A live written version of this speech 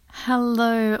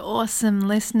Hello, awesome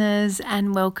listeners,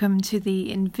 and welcome to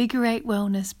the Invigorate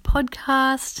Wellness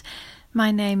podcast. My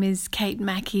name is Kate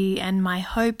Mackey, and my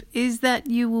hope is that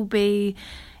you will be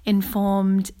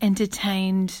informed,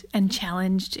 entertained, and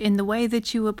challenged in the way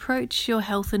that you approach your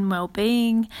health and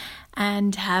well-being,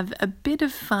 and have a bit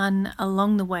of fun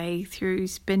along the way through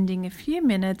spending a few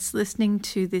minutes listening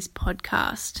to this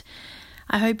podcast.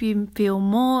 I hope you feel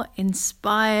more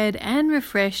inspired and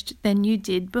refreshed than you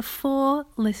did before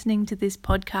listening to this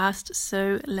podcast.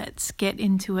 So let's get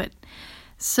into it.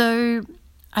 So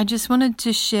I just wanted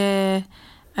to share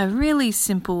a really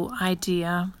simple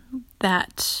idea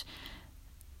that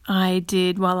I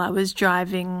did while I was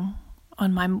driving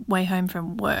on my way home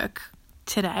from work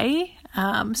today.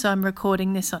 So I'm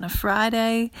recording this on a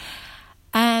Friday.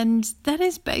 And that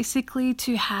is basically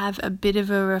to have a bit of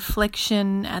a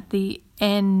reflection at the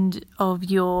end of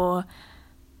your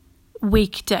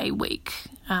weekday week,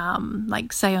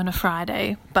 like say on a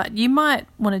Friday, but you might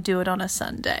want to do it on a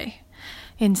Sunday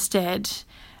instead.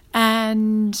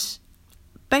 And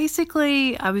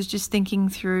basically I was just thinking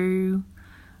through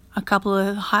a couple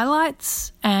of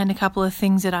highlights and a couple of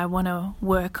things that I want to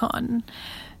work on.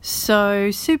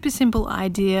 So super simple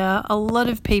idea. A lot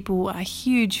of people are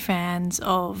huge fans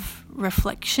of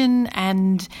reflection,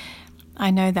 and I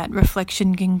know that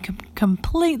reflection can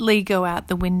completely go out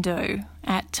the window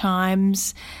at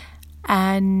times.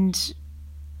 And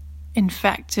in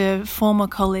fact, a former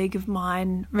colleague of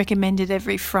mine recommended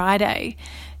every Friday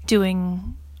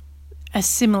doing a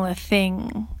similar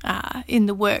thing in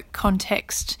the work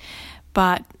context.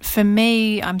 But for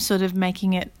me, I'm sort of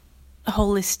making it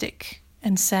holistic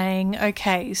and saying,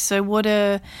 okay, so what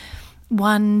are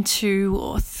 1, 2,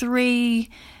 or 3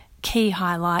 key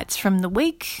highlights from the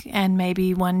week, and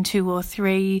maybe 1, 2, or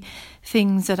 3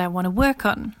 things that I want to work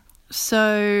on.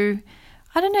 So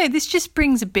I don't know, this just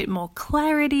brings a bit more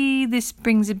clarity, this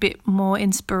brings a bit more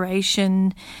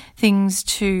inspiration, things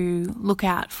to look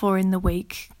out for in the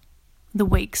weeks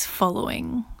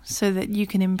following, so that you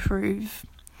can improve.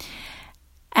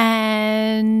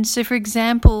 And so for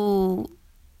example,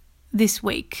 this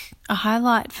week, a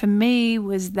highlight for me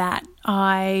was that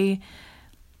I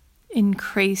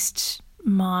increased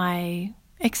my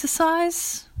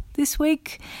exercise this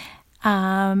week,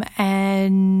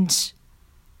 and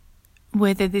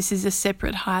whether this is a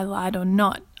separate highlight or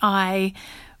not, I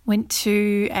went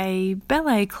to a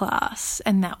ballet class,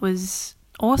 and that was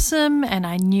awesome, and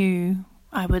I knew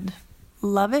I would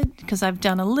love it because I've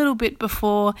done a little bit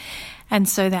before, and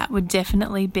so that would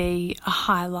definitely be a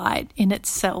highlight in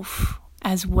itself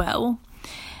as well.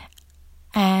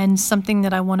 And something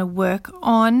that I want to work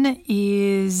on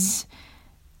is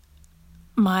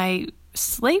my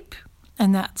sleep,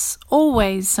 and that's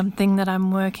always something that I'm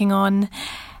working on.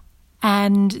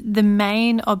 And the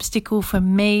main obstacle for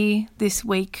me this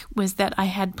week was that I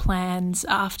had plans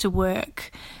after work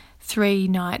 3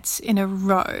 nights in a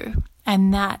row,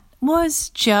 and that was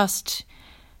just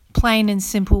plain and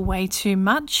simple way too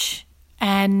much.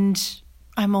 And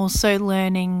I'm also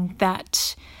learning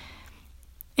that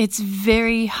it's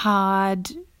very hard.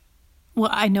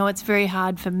 Well, I know it's very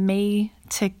hard for me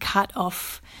to cut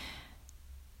off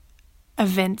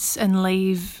events and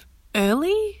leave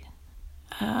early.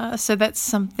 So that's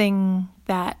something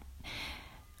that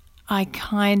I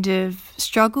kind of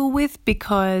struggle with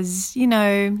because, you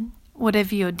know,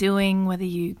 whatever you're doing, whether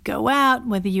you go out,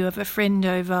 whether you have a friend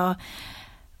over,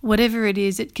 whatever it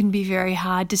is, it can be very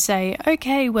hard to say,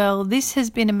 okay, well, this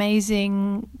has been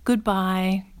amazing,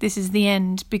 goodbye, this is the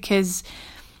end, because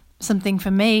something for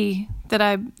me that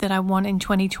I want in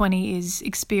 2020 is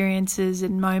experiences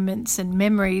and moments and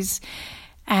memories,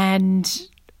 and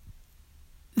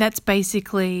that's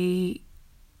basically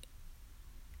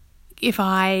if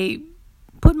I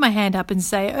put my hand up and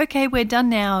say, okay, we're done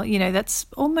now, you know, that's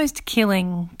almost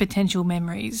killing potential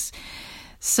memories.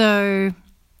 So,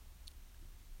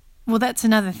 well, that's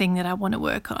another thing that I want to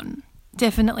work on.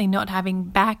 Definitely not having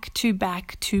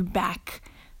back-to-back-to-back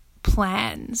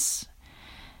plans.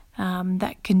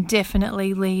 That can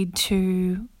definitely lead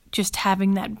to just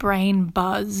having that brain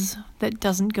buzz that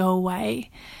doesn't go away.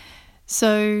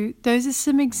 So those are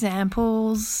some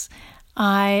examples.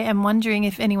 I am wondering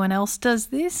if anyone else does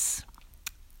this.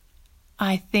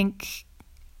 I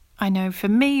know for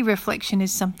me, reflection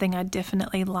is something I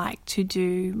definitely like to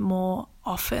do more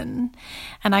often.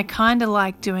 And I kind of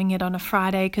like doing it on a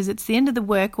Friday because it's the end of the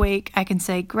work week. I can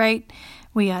say, great,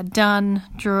 we are done,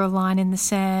 draw a line in the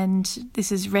sand.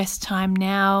 This is rest time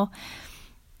now.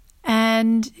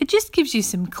 And it just gives you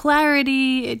some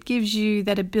clarity. It gives you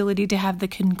that ability to have the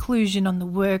conclusion on the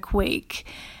work week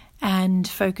and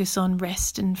focus on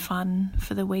rest and fun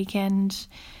for the weekend.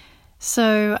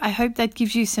 So I hope that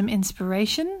gives you some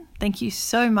inspiration. Thank you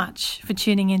so much for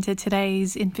tuning into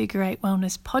today's Invigorate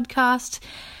Wellness podcast.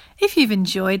 If you've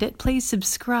enjoyed it, please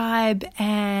subscribe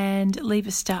and leave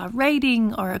a star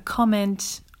rating or a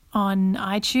comment on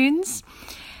iTunes.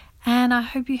 And I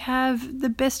hope you have the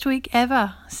best week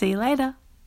ever. See you later.